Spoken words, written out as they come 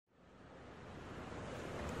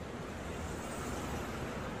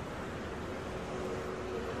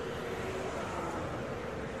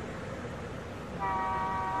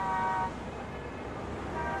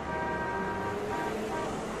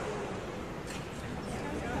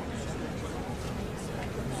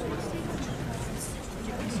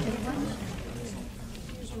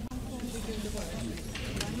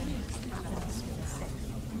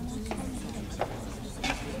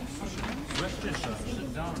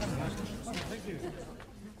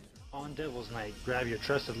On Devil's Night, grab your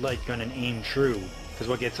trusted light gun and aim true, because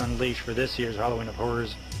what gets unleashed for this year's Halloween of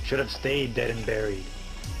Horrors should have stayed dead and buried.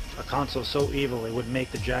 A console so evil it would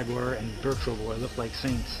make the Jaguar and Virtual Boy look like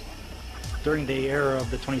saints. During the era of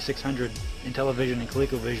the 2600, Intellivision and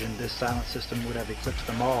ColecoVision, this silent system would have eclipsed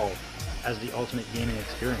them all as the ultimate gaming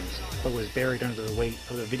experience, but was buried under the weight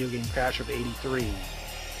of the video game crash of '83.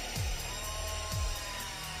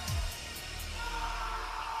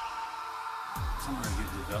 Some argue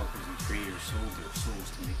the developers and creators sold their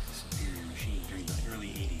souls to make the superior machine during the early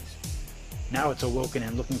 '80s. Now it's awoken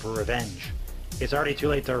and looking for revenge. It's already too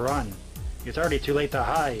late to run. It's already too late to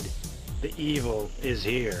hide. The evil is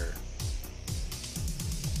here.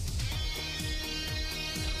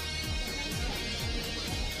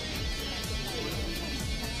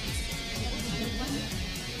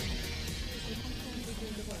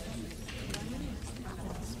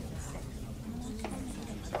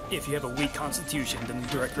 If you have a weak constitution, then the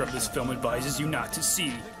director of this film advises you not to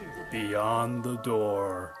see Beyond the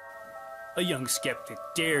Door. A young skeptic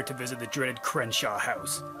dared to visit the dreaded Crenshaw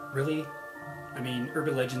house. Really? I mean,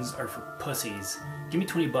 urban legends are for pussies. Give me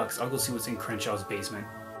 $20, I'll go see what's in Crenshaw's basement.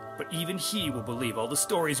 But even he will believe all the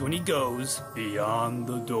stories when he goes Beyond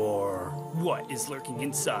the Door. What is lurking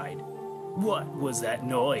inside? What was that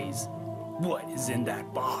noise? What is in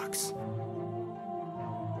that box?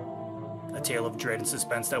 A tale of dread and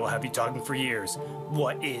suspense that will have you talking for years.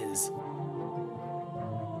 What is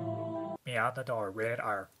Beyond the Door, rated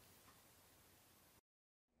R.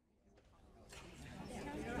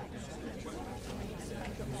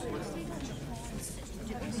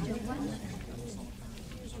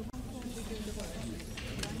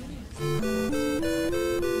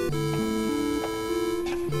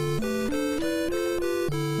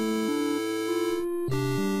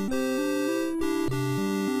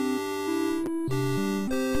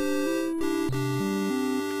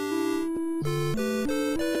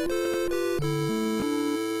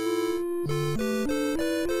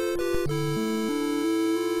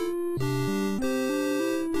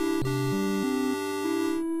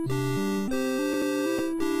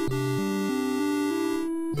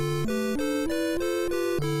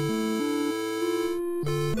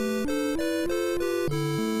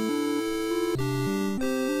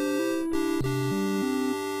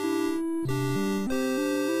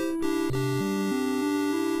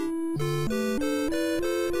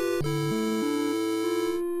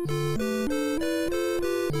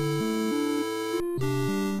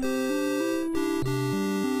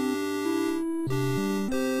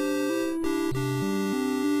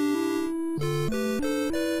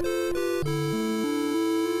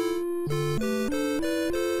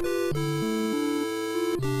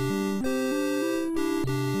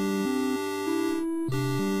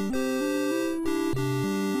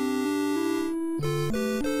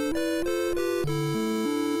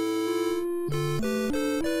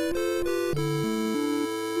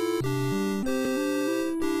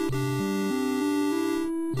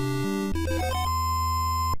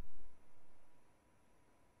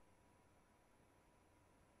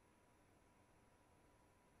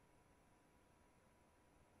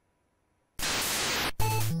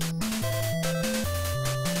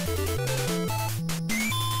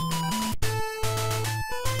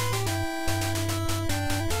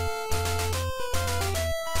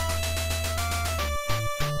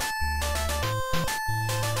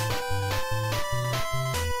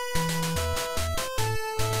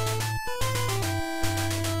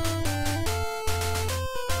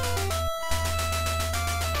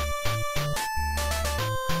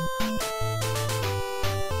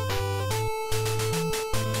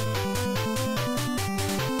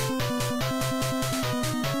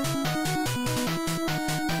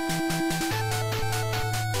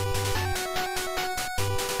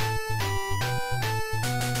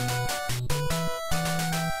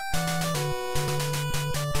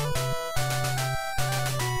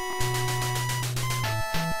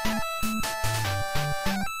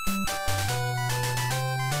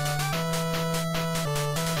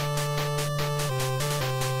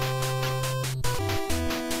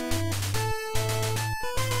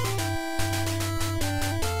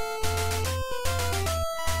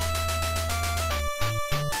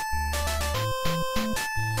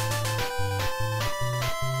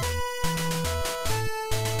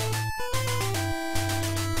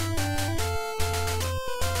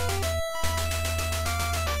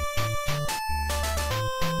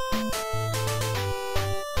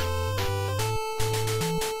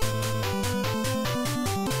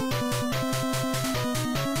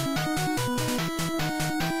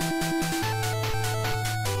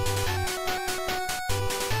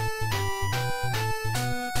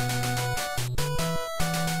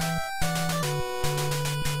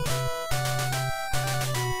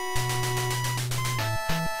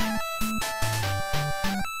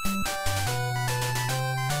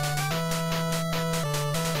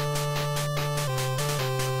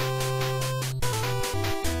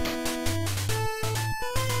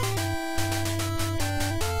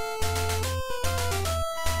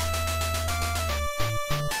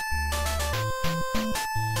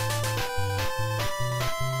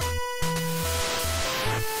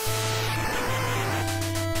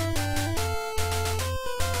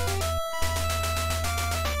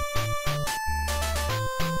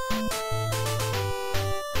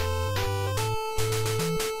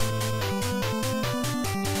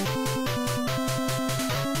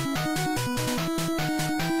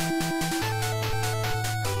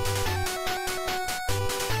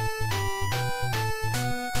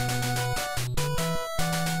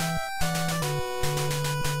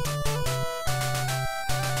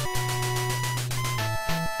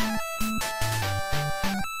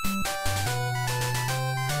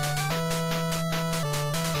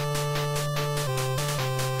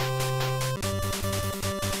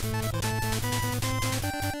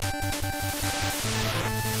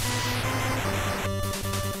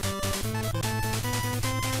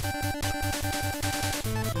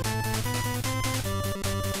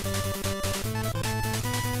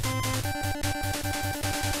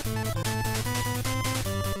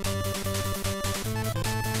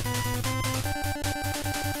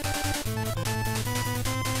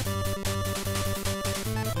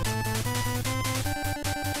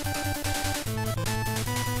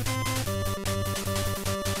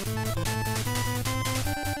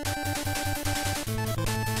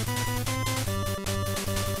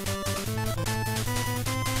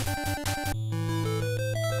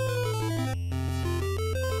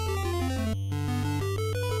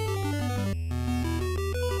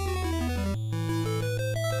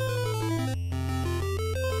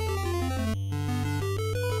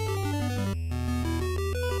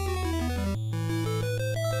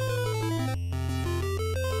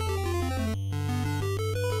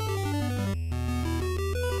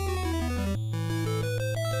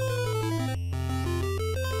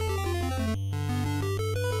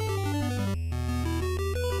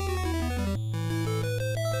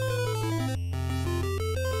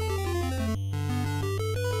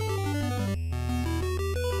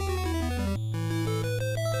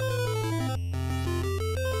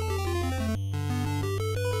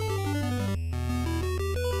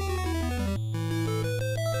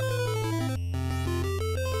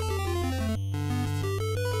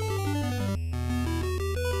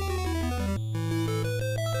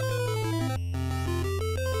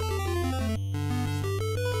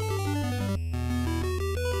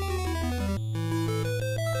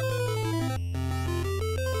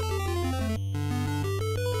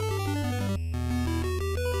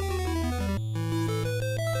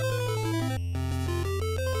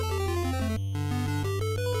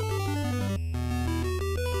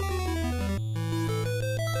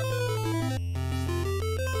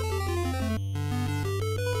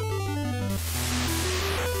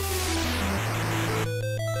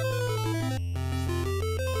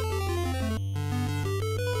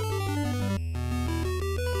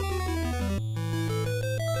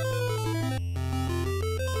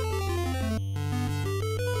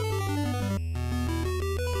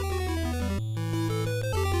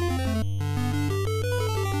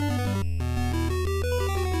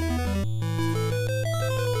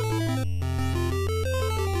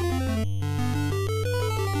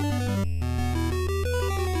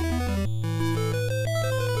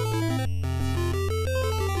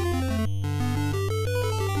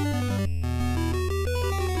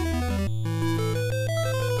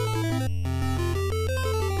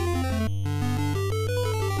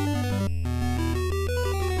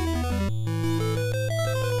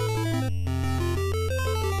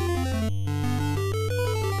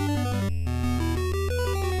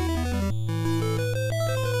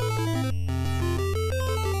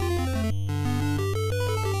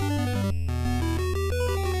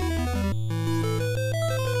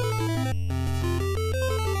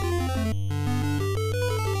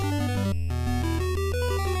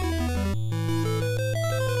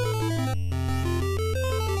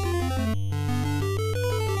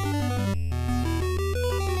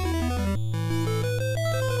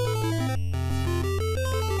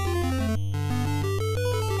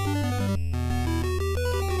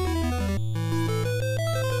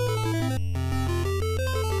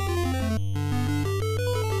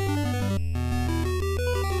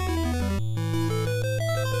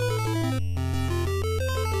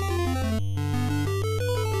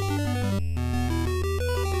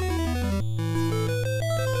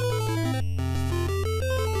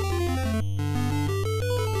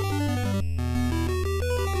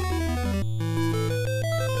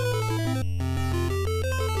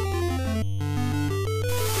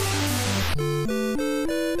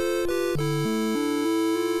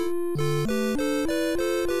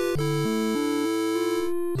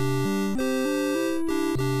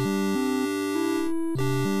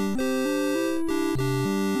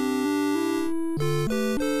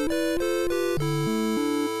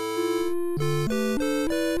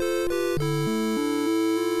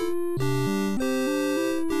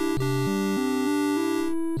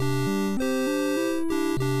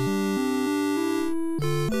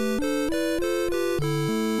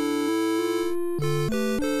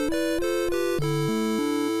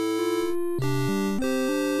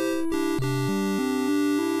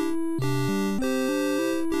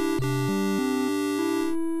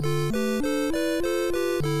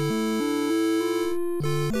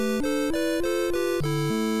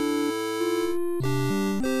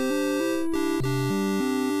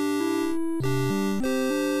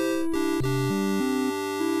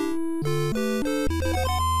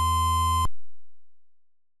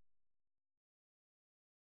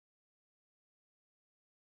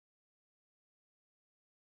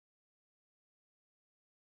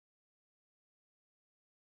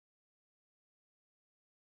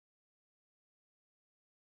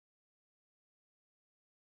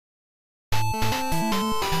 Bye.